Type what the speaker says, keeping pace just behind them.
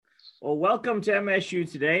Well, welcome to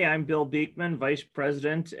MSU Today. I'm Bill Beekman, Vice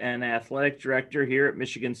President and Athletic Director here at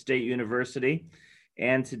Michigan State University.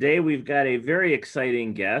 And today we've got a very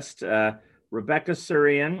exciting guest, Rebecca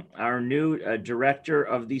Surian, our new Director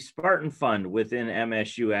of the Spartan Fund within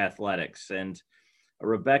MSU Athletics. And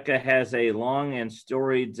Rebecca has a long and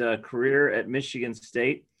storied career at Michigan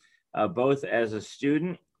State, both as a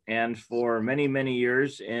student and for many, many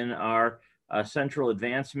years in our Central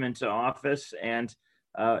Advancement Office and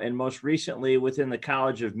most recently within the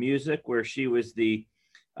College of Music, where she was the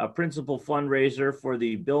principal fundraiser for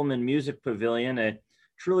the Billman Music Pavilion, a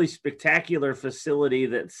truly spectacular facility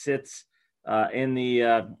that sits in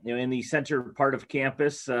the center part of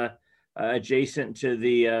campus, adjacent to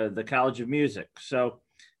the College of Music. So,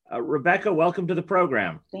 Rebecca, welcome to the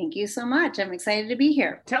program. Thank you so much. I'm excited to be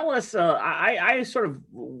here. Tell us. I sort of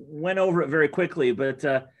went over it very quickly, but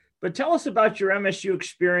tell us about your MSU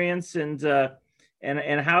experience and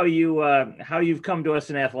how you've come to us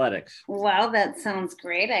in athletics. Well, that sounds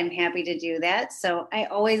great. I'm happy to do that. So I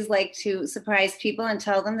always like to surprise people and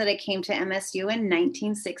tell them that I came to MSU in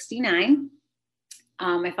 1969.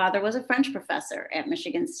 My father was a French professor at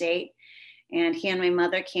Michigan State, and he and my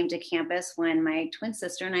mother came to campus when my twin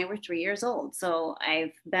sister and I were 3 years old. So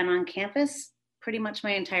I've been on campus pretty much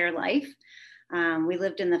my entire life. We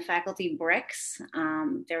lived in the faculty bricks.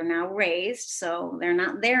 They're now raised, so they're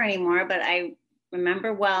not there anymore, but I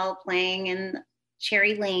remember well playing in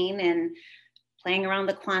Cherry Lane and playing around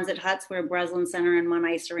the Quonset huts where Breslin Center and One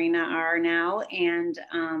Ice Arena are now. And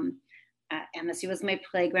MSU was my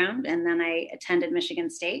playground. And then I attended Michigan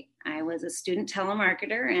State. I was a student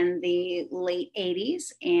telemarketer in the late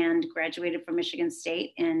 80s and graduated from Michigan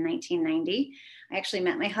State in 1990. I actually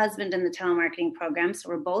met my husband in the telemarketing program. So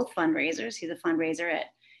we're both fundraisers. He's a fundraiser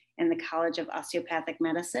in the College of Osteopathic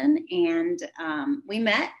Medicine. And we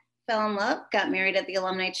met, fell in love, got married at the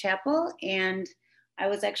Alumni Chapel, and I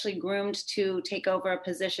was actually groomed to take over a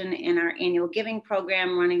position in our annual giving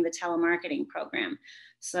program, running the telemarketing program.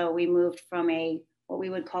 So we moved from what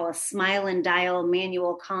we would call a smile and dial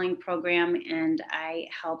manual calling program, and I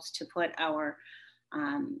helped to put our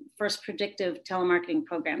first predictive telemarketing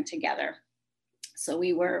program together. So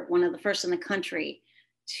we were one of the first in the country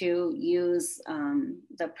to use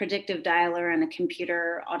the predictive dialer and a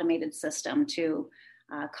computer automated system to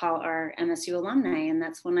call our MSU alumni. And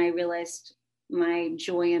that's when I realized my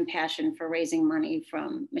joy and passion for raising money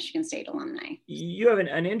from Michigan State alumni. You have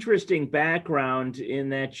an interesting background in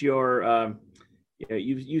that you've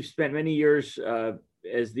spent many years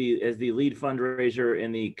as the lead fundraiser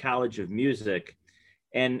in the College of Music,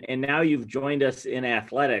 and now you've joined us in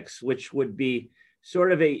athletics, which would be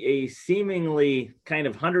sort of a seemingly kind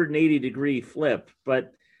of 180 degree flip.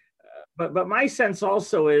 But my sense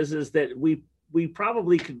also is that we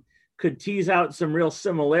probably could tease out some real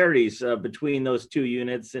similarities between those two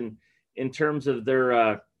units in terms of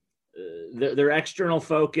their external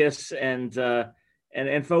focus and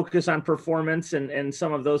focus on performance and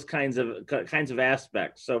some of those kinds of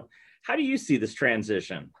aspects. So how do you see this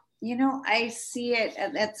transition? You know, I see it.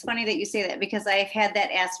 That's funny that you say that because I've had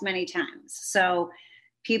that asked many times. So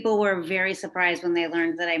people were very surprised when they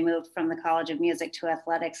learned that I moved from the College of Music to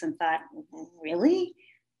athletics and thought, really?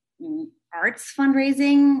 Arts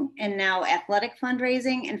fundraising and now athletic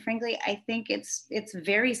fundraising. And frankly, I think it's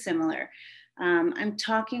very similar. I'm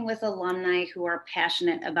talking with alumni who are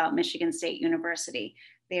passionate about Michigan State University.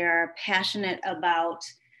 They are passionate about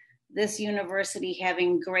this university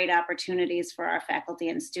having great opportunities for our faculty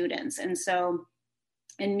and students. And so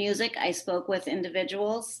in music, I spoke with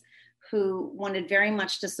individuals who wanted very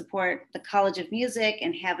much to support the College of Music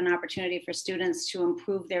and have an opportunity for students to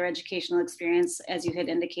improve their educational experience, as you had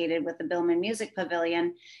indicated, with the Billman Music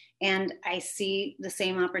Pavilion. And I see the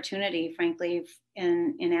same opportunity, frankly,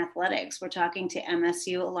 in athletics. We're talking to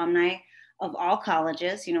MSU alumni of all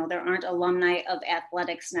colleges. You know, there aren't alumni of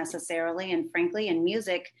athletics necessarily. And frankly, in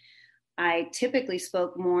music, I typically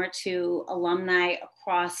spoke more to alumni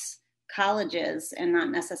across colleges and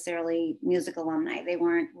not necessarily music alumni. They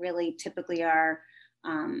weren't really typically our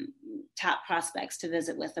top prospects to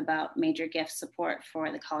visit with about major gift support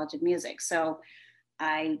for the College of Music. So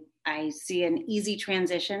I see an easy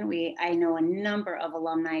transition. I know a number of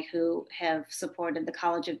alumni who have supported the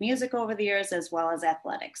College of Music over the years as well as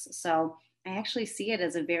athletics. So I actually see it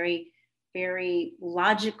as a very, very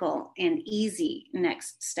logical and easy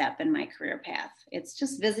next step in my career path. It's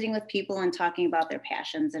just visiting with people and talking about their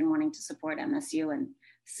passions and wanting to support MSU and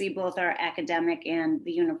see both our academic and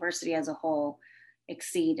the university as a whole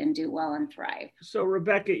exceed and do well and thrive. So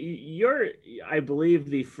Rebecca, you're, I believe,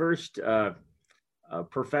 the first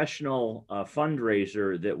professional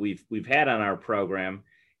fundraiser that we've had on our program.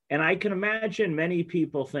 And I can imagine many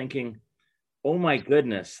people thinking, oh my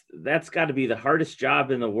goodness, that's got to be the hardest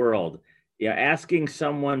job in the world. Yeah, asking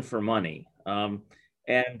someone for money.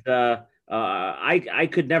 And I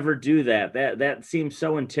could never do that. That seems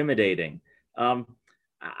so intimidating.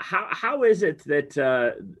 How is it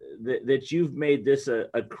that you've made this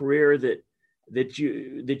a career that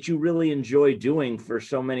you really enjoy doing for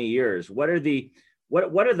so many years? What are the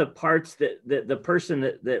parts that the person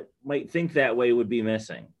that might think that way would be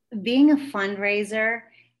missing? Being a fundraiser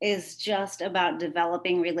is just about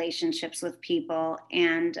developing relationships with people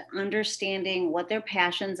and understanding what their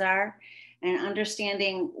passions are and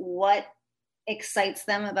understanding what excites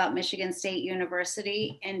them about Michigan State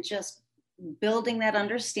University and just building that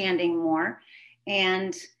understanding more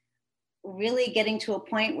and really getting to a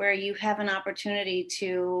point where you have an opportunity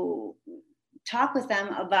to talk with them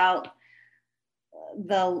about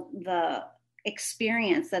the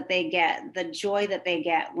experience that they get, the joy that they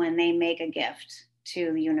get when they make a gift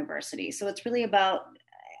to the university. So it's really about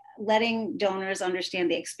letting donors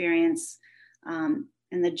understand the experience and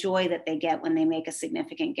the joy that they get when they make a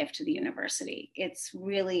significant gift to the university. It's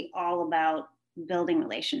really all about building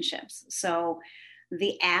relationships. So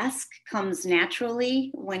the ask comes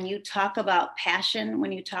naturally when you talk about passion,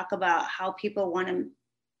 when you talk about how people want to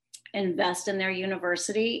invest in their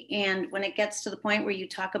university. And when it gets to the point where you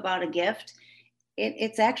talk about a gift,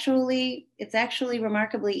 it's actually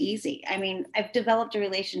remarkably easy. I mean, I've developed a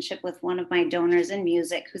relationship with one of my donors in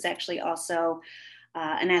music, who's actually also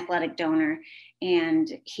an athletic donor,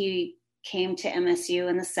 and he came to MSU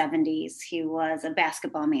in the 70s. He was a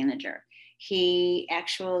basketball manager. He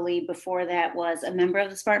actually, before that, was a member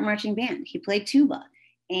of the Spartan Marching Band. He played tuba,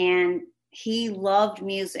 and he loved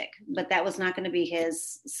music, but that was not going to be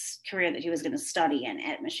his career that he was going to study in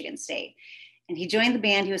at Michigan State. And he joined the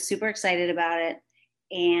band. He was super excited about it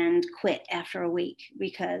and quit after a week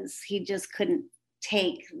because he just couldn't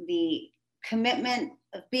take the commitment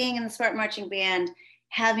of being in the Spartan Marching Band,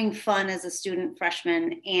 having fun as a student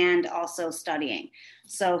freshman, and also studying.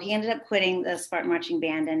 So he ended up quitting the Spartan Marching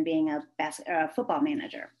Band and being a football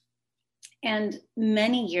manager. And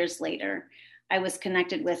many years later, I was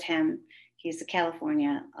connected with him. He's a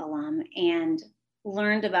California alum, and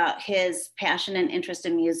learned about his passion and interest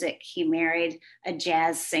in music. He married a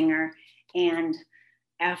jazz singer, and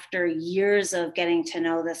after years of getting to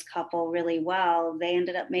know this couple really well, they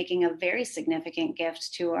ended up making a very significant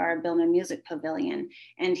gift to our Billman Music Pavilion.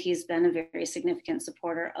 And he's been a very significant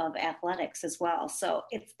supporter of athletics as well. So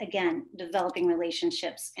it's, again, developing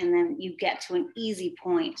relationships. And then you get to an easy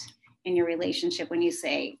point in your relationship when you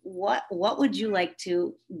say, what would you like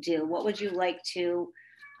to do? What would you like to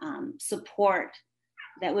support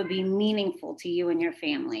that would be meaningful to you and your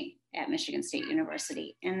family at Michigan State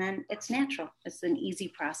University? And then it's natural. It's an easy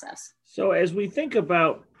process. So as we think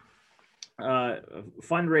about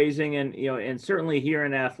fundraising, and certainly here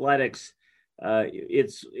in athletics,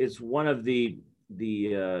 it's one of the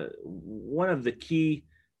key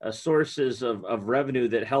sources of revenue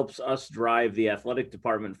that helps us drive the athletic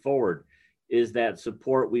department forward, is that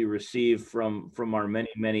support we receive from our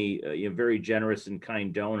many very generous and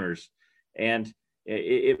kind donors. And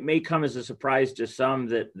it may come as a surprise to some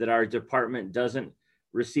that our department doesn't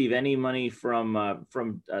receive any money from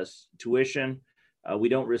tuition. We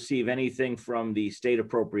don't receive anything from the state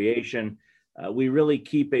appropriation. We really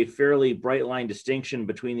keep a fairly bright line distinction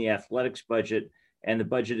between the athletics budget and the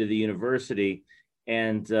budget of the university.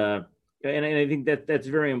 And I think that's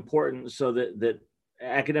very important, so that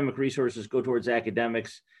academic resources go towards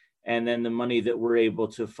academics, and then the money that we're able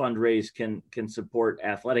to fundraise can support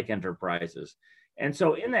athletic enterprises. And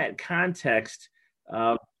so in that context,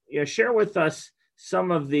 share with us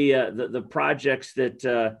some of the projects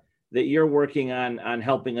that you're working on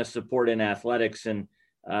helping us support in athletics, and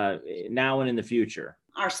now and in the future.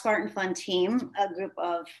 Our Spartan Fund team, a group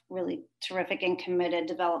of really terrific and committed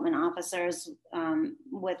development officers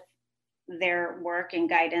with their work and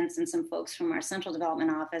guidance, and some folks from our central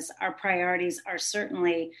development office, our priorities are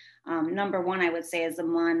certainly number one, I would say, is the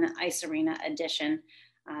Munn Ice Arena addition.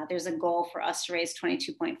 There's a goal for us to raise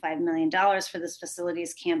 $22.5 million for this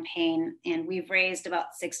facilities campaign, and we've raised about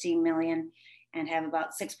 $16 million and have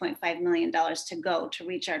about $6.5 million to go to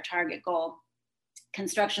reach our target goal.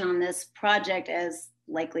 Construction on this project, as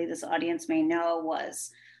likely this audience may know,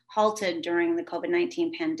 was halted during the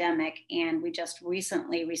COVID-19 pandemic, and we just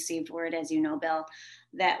recently received word, as you know, Bill,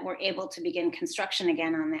 that we're able to begin construction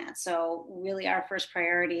again on that. So really our first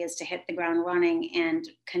priority is to hit the ground running and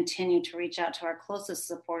continue to reach out to our closest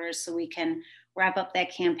supporters so we can wrap up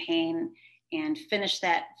that campaign and finish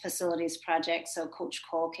that facilities project so Coach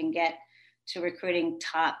Cole can get to recruiting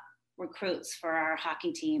top recruits for our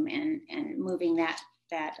hockey team and moving that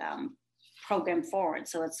program forward.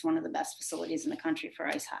 So it's one of the best facilities in the country for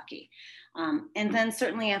ice hockey. And then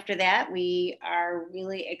certainly after that, we are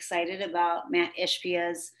really excited about Matt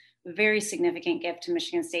Ishbia's very significant gift to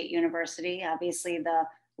Michigan State University. Obviously the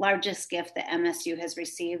largest gift that MSU has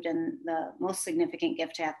received and the most significant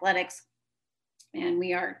gift to athletics. And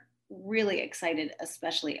we are really excited,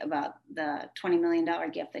 especially about the $20 million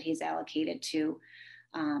gift that he's allocated to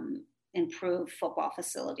improve football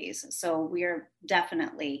facilities. So we're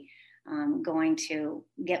definitely going to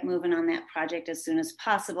get moving on that project as soon as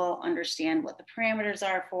possible, understand what the parameters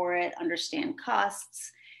are for it, understand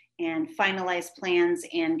costs, and finalize plans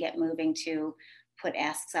and get moving to put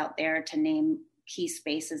asks out there to name key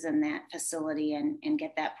spaces in that facility and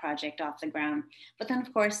get that project off the ground. But then,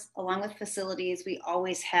 of course, along with facilities, we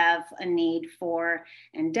always have a need for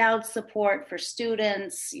endowed support for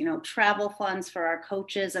students, travel funds for our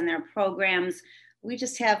coaches and their programs. We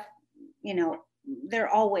just have, there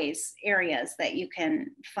are always areas that you can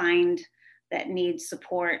find that need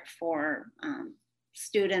support for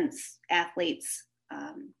students, athletes,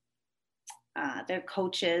 their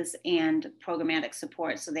coaches, and programmatic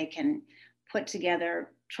support so they can put together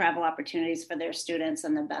travel opportunities for their students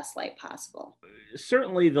in the best light possible.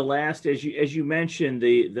 Certainly the last, as you mentioned,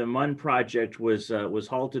 the MUN project was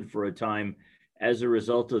halted for a time as a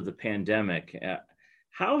result of the pandemic.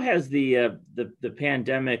 How has the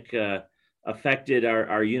pandemic affected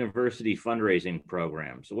our university fundraising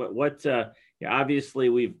programs? What obviously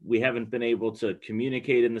we haven't been able to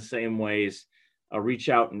communicate in the same ways, reach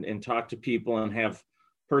out and talk to people and have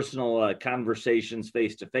personal conversations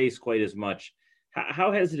face to face quite as much.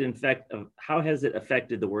 How has it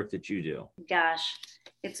affected the work that you do? Gosh,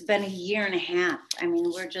 it's been a year and a half. I mean,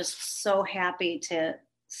 we're just so happy to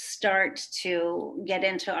start to get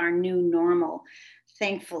into our new normal.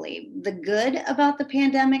 Thankfully, the good about the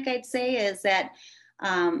pandemic, I'd say, is that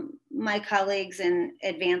my colleagues in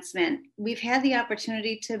advancement, we've had the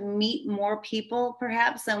opportunity to meet more people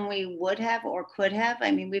perhaps than we would have or could have.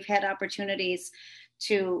 I mean, we've had opportunities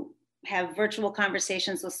to have virtual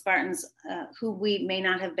conversations with Spartans who we may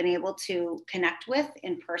not have been able to connect with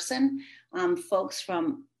in person, folks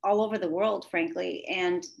from all over the world, frankly,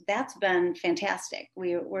 and that's been fantastic.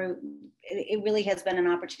 It really has been an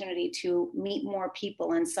opportunity to meet more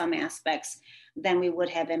people in some aspects than we would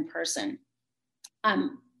have in person.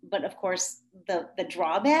 But of course, the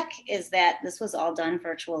drawback is that this was all done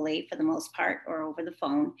virtually for the most part, or over the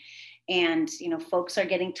phone. And, folks are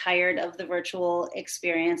getting tired of the virtual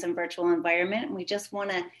experience and virtual environment. We just want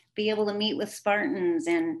to be able to meet with Spartans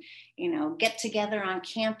and, get together on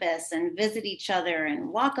campus and visit each other and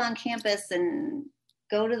walk on campus and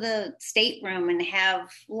go to the stateroom and have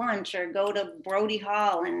lunch or go to Brody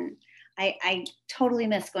Hall. And I totally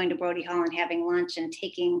miss going to Brody Hall and having lunch and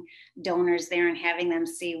taking donors there and having them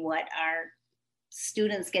see what our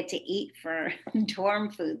students get to eat for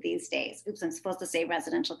dorm food these days. Oops, I'm supposed to say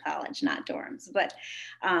residential college, not dorms. But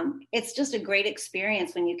it's just a great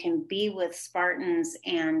experience when you can be with Spartans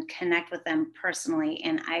and connect with them personally.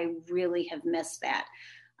 And I really have missed that.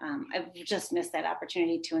 I've just missed that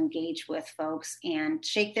opportunity to engage with folks and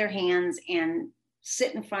shake their hands and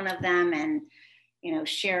sit in front of them and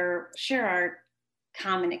share our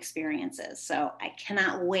common experiences. So I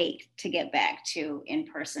cannot wait to get back to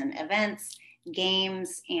in-person events,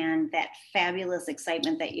 games, and that fabulous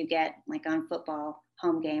excitement that you get like on football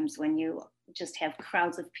home games when you just have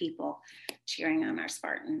crowds of people cheering on our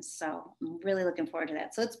Spartans. So I'm really looking forward to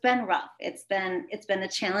that. So it's been rough. It's been a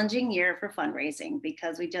challenging year for fundraising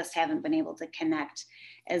because we just haven't been able to connect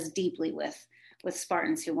as deeply with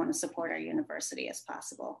Spartans who want to support our university as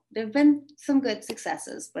possible. There have been some good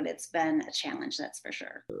successes, but it's been a challenge, that's for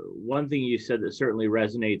sure. One thing you said that certainly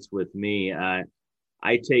resonates with me,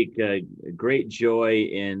 I take great joy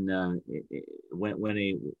in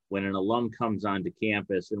when an alum comes onto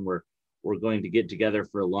campus and we're going to get together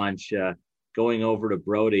for lunch, going over to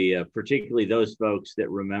Brody, particularly those folks that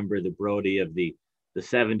remember the Brody of the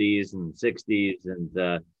 70s and 60s,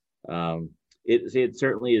 and it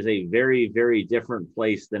certainly is a very, very different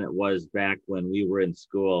place than it was back when we were in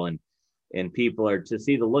school, and people are to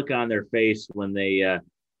see the look on their face when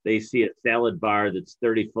they see a salad bar that's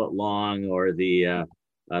 30 foot long, or the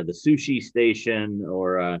sushi station,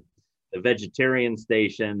 or the vegetarian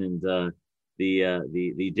station, and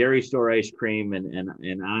the dairy store ice cream, and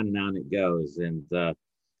on it goes.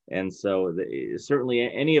 And so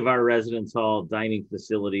certainly any of our residence hall dining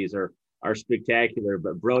facilities are spectacular,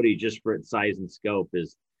 but Brody, just for its size and scope,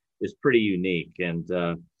 is pretty unique, and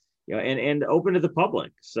and open to the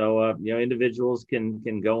public. So individuals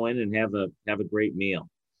can go in and have a great meal.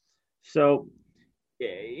 So,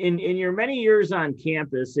 in your many years on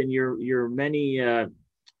campus and your many uh,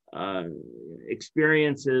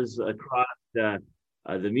 experiences across the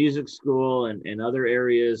music school and other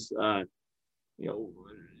areas, you know,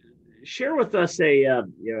 share with us your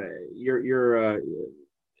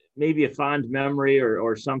maybe a fond memory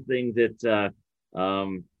or something that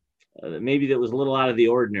maybe that was a little out of the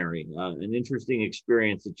ordinary, an interesting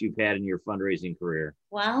experience that you've had in your fundraising career.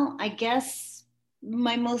 Well, I guess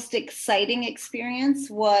my most exciting experience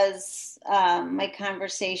was my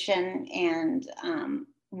conversation and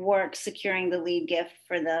work securing the lead gift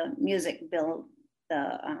for the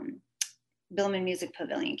Billman Music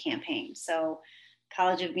Pavilion campaign. So,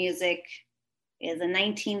 College of Music is a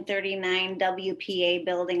 1939 WPA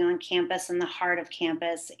building on campus in the heart of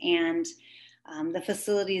campus. And the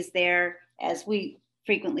facilities there, as we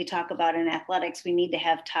frequently talk about in athletics, we need to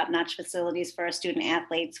have top-notch facilities for our student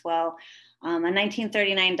athletes. Well, a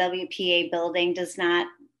 1939 WPA building does not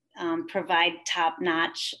provide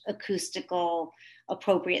top-notch acoustical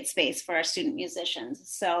appropriate space for our student musicians.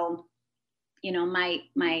 So,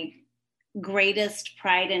 my greatest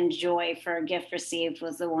pride and joy for a gift received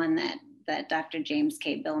was the one that Dr. James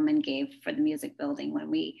K. Billman gave for the music building when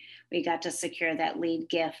we got to secure that lead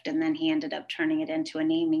gift, and then he ended up turning it into a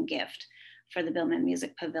naming gift for the Billman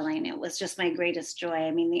Music Pavilion. It was just my greatest joy.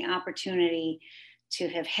 I mean, the opportunity to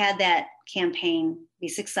have had that campaign be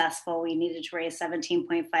successful. We needed to raise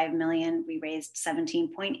 17.5 million. We raised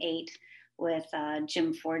 17.8 with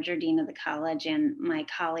Jim Forger, Dean of the college, and my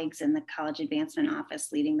colleagues in the College Advancement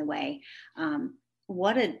Office leading the way.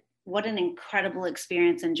 What an incredible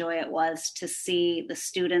experience and joy it was to see the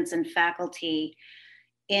students and faculty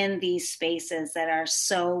in these spaces that are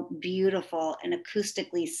so beautiful and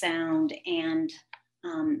acoustically sound and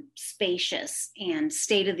spacious and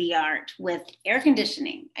state of the art with air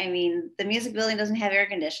conditioning. I mean, the music building doesn't have air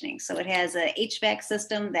conditioning, so it has a HVAC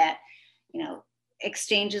system that,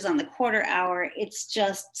 exchanges on the quarter hour. It's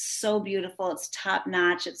just so beautiful. It's top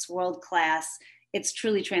notch. It's world class. It's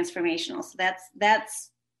truly transformational. So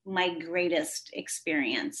that's my greatest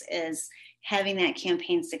experience, is having that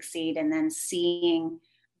campaign succeed and then seeing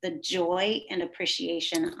the joy and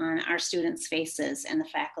appreciation on our students' faces and the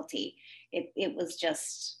faculty. It was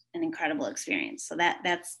just an incredible experience. So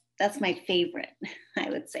that's my favorite,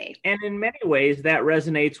 I would say. And in many ways, that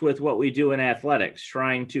resonates with what we do in athletics,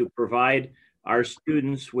 trying to provide our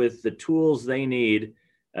students with the tools they need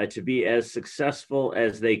to be as successful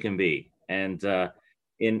as they can be. And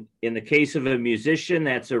in the case of a musician,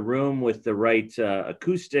 that's a room with the right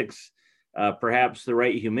acoustics, perhaps the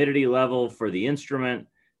right humidity level for the instrument,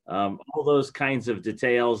 all those kinds of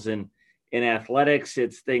details. And in athletics,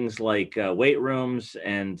 it's things like weight rooms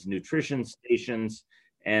and nutrition stations,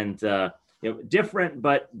 and different,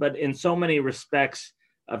 but in so many respects,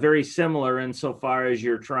 very similar insofar as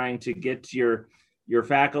you're trying to get your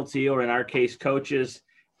faculty, or in our case, coaches,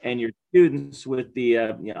 and your students with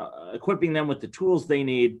the equipping them with the tools they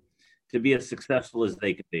need to be as successful as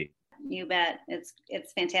they can be. You bet. It's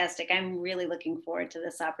fantastic. I'm really looking forward to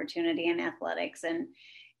this opportunity in athletics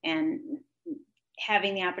and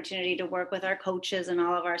having the opportunity to work with our coaches in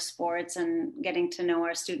all of our sports and getting to know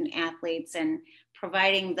our student athletes and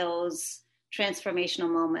providing those transformational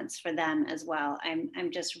moments for them as well.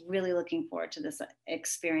 I'm just really looking forward to this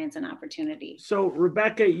experience and opportunity. So,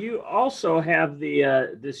 Rebecca, you also have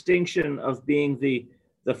the distinction of being the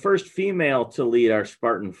first female to lead our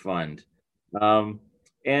Spartan Fund,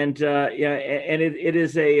 and it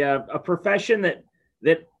is a profession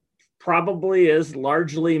that probably is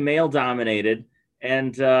largely male dominated,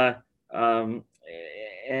 and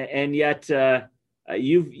yet.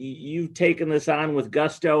 You've taken this on with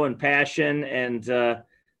gusto and passion, and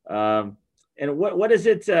what is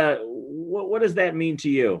it? What does that mean to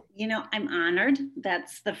you? I'm honored.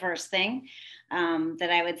 That's the first thing that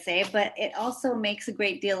I would say, but it also makes a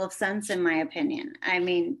great deal of sense in my opinion. I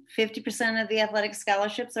mean, 50% of the athletic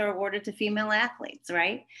scholarships are awarded to female athletes,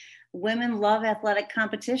 right? Women love athletic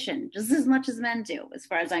competition just as much as men do, as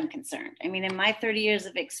far as I'm concerned. I mean, in my 30 years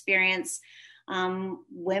of experience,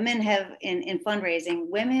 women have in fundraising,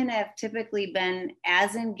 women have typically been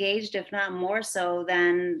as engaged, if not more so,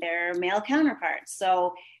 than their male counterparts.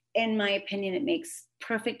 So in my opinion, it makes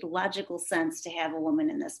perfect logical sense to have a woman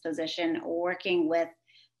in this position working with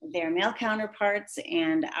their male counterparts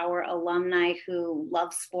and our alumni who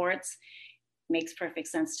love sports. Makes perfect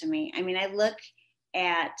sense to me. I mean, I look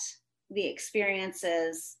at the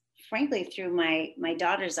experiences, frankly, through my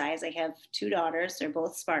daughter's eyes. I have two daughters. They're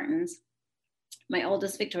both Spartans. My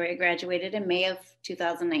oldest, Victoria, graduated in May of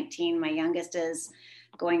 2019. My youngest is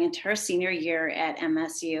going into her senior year at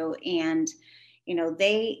MSU. And,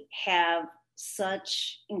 they have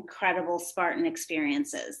such incredible Spartan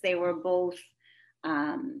experiences. They were both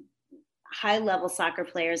high-level soccer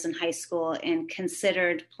players in high school and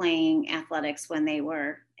considered playing athletics when they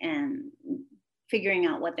were figuring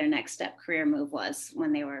out what their next step career move was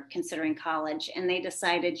when they were considering college. And they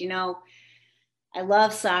decided, I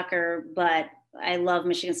love soccer, but I love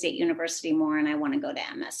Michigan State University more, and I want to go to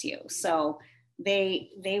MSU. So they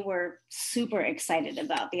were super excited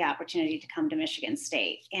about the opportunity to come to Michigan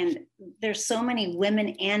State. And there's so many women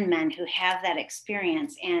and men who have that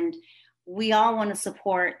experience, and we all want to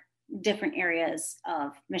support different areas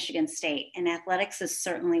of Michigan State, and athletics is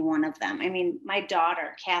certainly one of them. I mean, my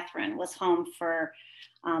daughter, Catherine, was home for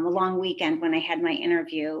a long weekend when I had my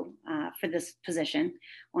interview for this position.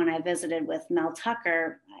 When I visited with Mel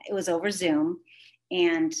Tucker, it was over Zoom.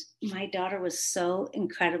 And my daughter was so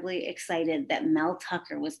incredibly excited that Mel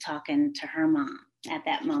Tucker was talking to her mom at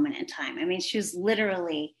that moment in time. I mean, she was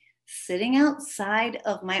literally sitting outside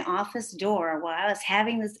of my office door while I was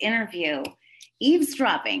having this interview,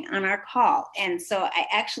 eavesdropping on our call. And so I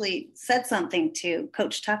actually said something to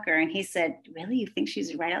Coach Tucker, and he said, "Really? You think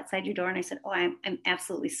she's right outside your door?" And I said, "Oh, I'm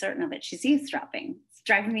absolutely certain of it. She's eavesdropping. It's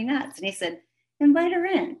driving me nuts." And he said, "Invite her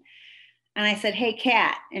in." And I said, "Hey,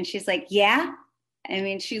 Kat." And she's like, "Yeah." I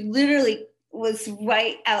mean, she literally was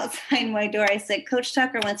right outside my door. I said, "Coach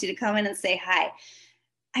Tucker wants you to come in and say hi."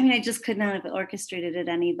 I mean, I just could not have orchestrated it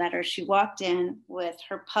any better. She walked in with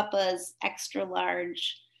her Papa's extra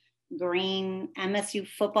large green MSU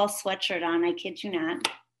football sweatshirt on, I kid you not.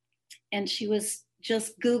 And she was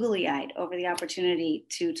just googly-eyed over the opportunity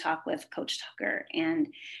to talk with Coach Tucker and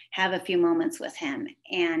have a few moments with him.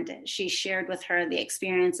 And she shared with her the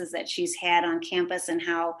experiences that she's had on campus and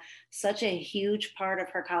how such a huge part of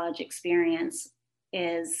her college experience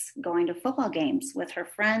is going to football games with her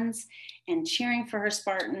friends and cheering for her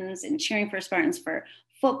Spartans and cheering for Spartans for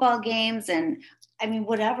football games. And I mean,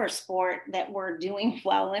 whatever sport that we're doing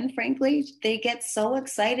well in, frankly, they get so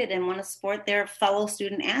excited and want to support their fellow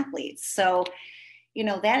student athletes. So,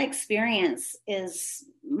 that experience is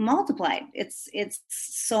multiplied. It's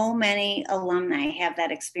so many alumni have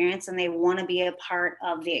that experience, and they want to be a part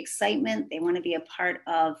of the excitement. They want to be a part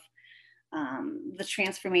of the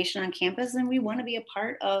transformation on campus, and we want to be a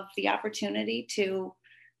part of the opportunity to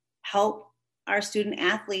help our student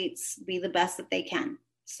athletes be the best that they can.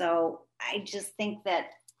 So I just think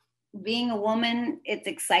that being a woman, it's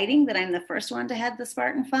exciting that I'm the first one to head the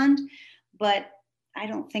Spartan Fund, but I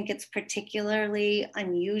don't think it's particularly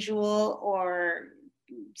unusual or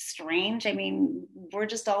strange. I mean, we're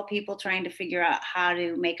just all people trying to figure out how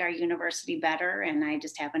to make our university better, and I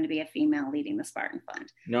just happen to be a female leading the Spartan Fund.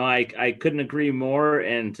 No, I couldn't agree more,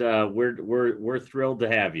 and we're thrilled to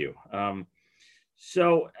have you.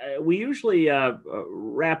 So we usually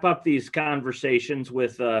wrap up these conversations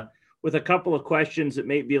with a couple of questions that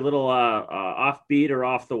may be a little offbeat or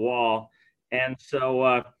off the wall. And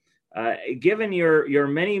so given your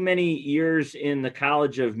many years in the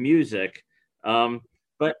College of Music,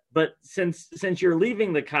 but since you're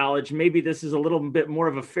leaving the college, maybe this is a little bit more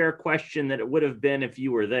of a fair question than it would have been if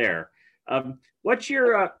you were there. What's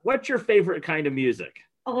your favorite kind of music?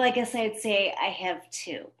 Oh, well, I guess I'd say I have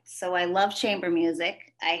two. So I love chamber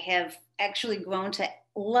music. I have actually grown to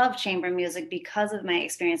love chamber music because of my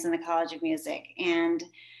experience in the College of Music. And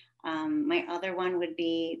my other one would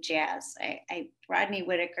be jazz. Rodney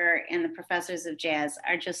Whitaker and the professors of jazz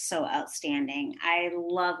are just so outstanding. I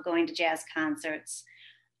love going to jazz concerts.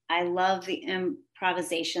 I love the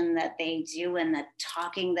improvisation that they do and the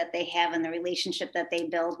talking that they have and the relationship that they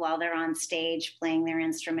build while they're on stage playing their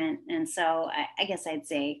instrument. And so I guess I'd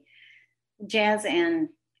say jazz and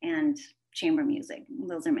chamber music.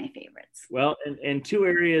 Those are my favorites. Well, and two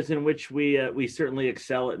areas in which we certainly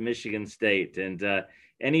excel at Michigan State. And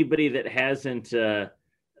anybody that hasn't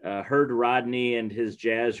heard Rodney and his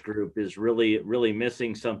jazz group is really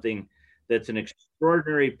missing something that's an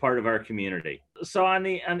extraordinary part of our community. So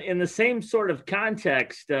in the same sort of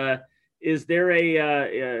context, is there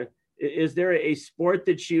a sport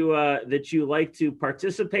that you like to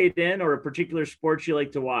participate in, or a particular sport you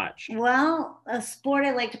like to watch? Well, a sport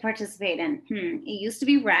I like to participate in. It used to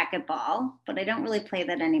be racquetball, but I don't really play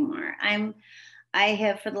that anymore. I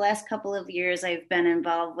have, for the last couple of years, I've been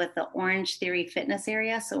involved with the Orange Theory Fitness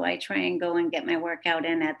area. So I try and go and get my workout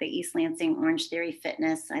in at the East Lansing Orange Theory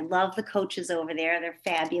Fitness. I love the coaches over there. They're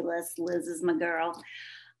fabulous. Liz is my girl.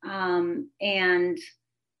 And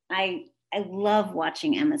I love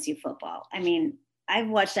watching MSU football. I mean, I've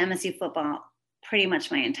watched MSU football pretty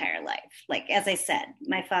much my entire life. Like, as I said,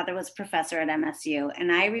 my father was a professor at MSU,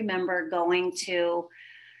 and I remember going to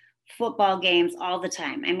football games all the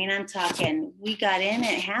time. I mean, I'm talking, we got in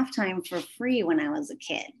at halftime for free when I was a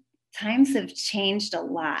kid. Times have changed a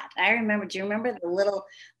lot. I remember, do you remember the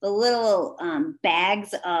little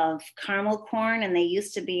bags of caramel corn, and they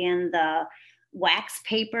used to be in the wax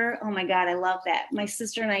paper? Oh my God, I love that. My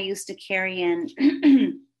sister and I used to carry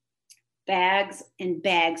in bags and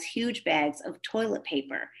bags, huge bags of toilet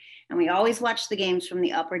paper. And we always watched the games from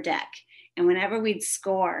the upper deck. And whenever we'd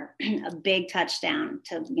score a big touchdown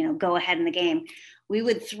to, go ahead in the game, we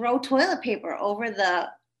would throw toilet paper over the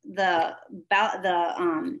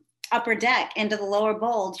upper deck into the lower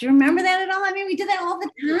bowl. Do you remember that at all? I mean, we did that all the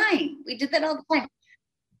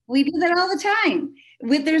time.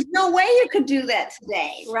 There's no way you could do that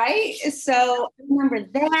today, right? So I remember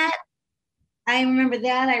that. I remember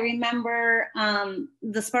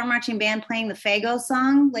the Spartan Marching Band playing the Faygo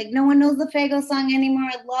song. Like, no one knows the Faygo song anymore.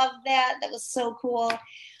 I love that. That was so cool.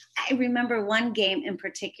 I remember one game in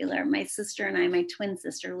particular. My sister and I, my twin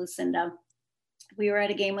sister, Lucinda, we were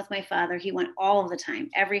at a game with my father. He went all the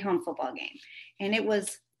time, every home football game. And it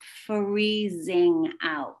was freezing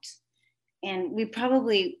out. And we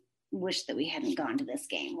probably wished that we hadn't gone to this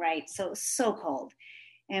game, right? So it was so cold.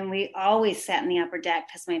 And we always sat in the upper deck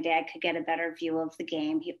because my dad could get a better view of the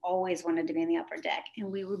game. He always wanted to be in the upper deck. And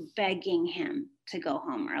we were begging him to go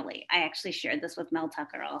home early. I actually shared this with Mel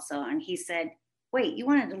Tucker also. And he said, wait, you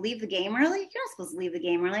wanted to leave the game early? You're not supposed to leave the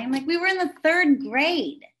game early. I'm like, we were in the third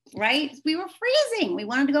grade, right? We were freezing. We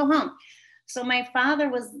wanted to go home. So my father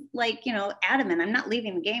was like, adamant, I'm not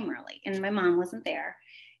leaving the game early. And my mom wasn't there.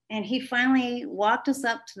 And he finally walked us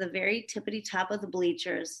up to the very tippity top of the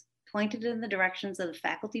bleachers, pointed in the directions of the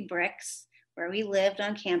faculty bricks where we lived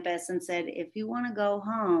on campus, and said, if you want to go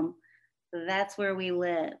home, that's where we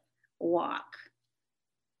live. Walk.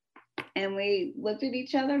 And we looked at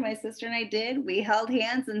each other, my sister and I did. We held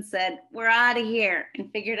hands and said, we're out of here,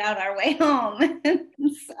 and figured out our way home.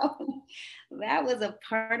 So that was a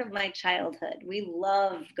part of my childhood. We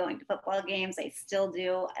love going to football games. I still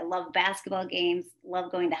do. I love basketball games,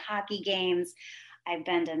 love going to hockey games. I've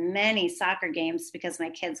been to many soccer games because my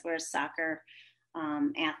kids were soccer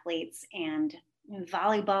athletes, and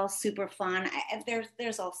volleyball, super fun.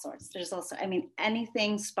 There's all sorts.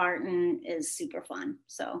 Anything Spartan is super fun.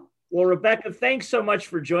 So. Well, Rebecca, thanks so much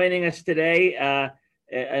for joining us today.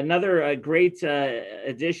 Another great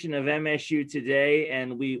edition of MSU Today,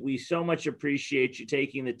 and we so much appreciate you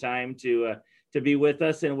taking the time to be with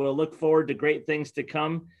us, and we'll look forward to great things to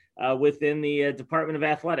come within the Department of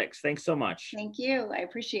Athletics. Thanks so much. Thank you. I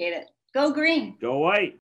appreciate it. Go Green. Go White.